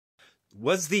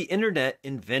Was the internet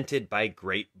invented by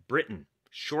Great Britain?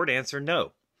 Short answer,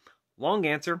 no. Long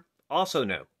answer, also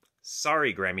no.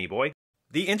 Sorry, Grammy boy.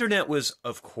 The internet was,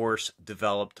 of course,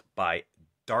 developed by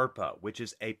DARPA, which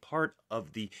is a part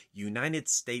of the United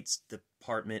States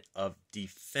Department of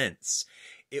Defense.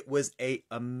 It was an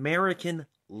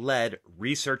American-led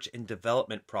research and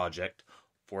development project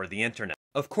for the internet.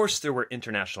 Of course, there were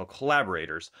international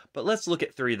collaborators, but let's look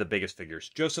at three of the biggest figures.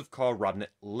 Joseph Carl Robinett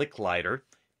Licklider,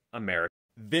 American.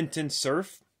 Vinton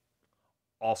Cerf,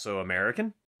 also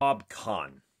American. Bob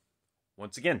Kahn,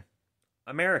 once again,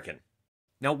 American.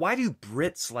 Now, why do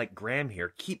Brits like Graham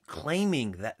here keep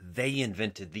claiming that they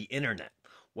invented the internet?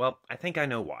 Well, I think I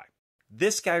know why.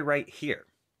 This guy right here,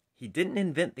 he didn't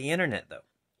invent the internet, though.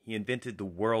 He invented the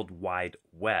World Wide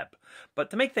Web. But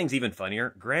to make things even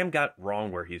funnier, Graham got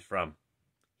wrong where he's from.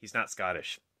 He's not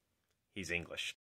Scottish. He's English.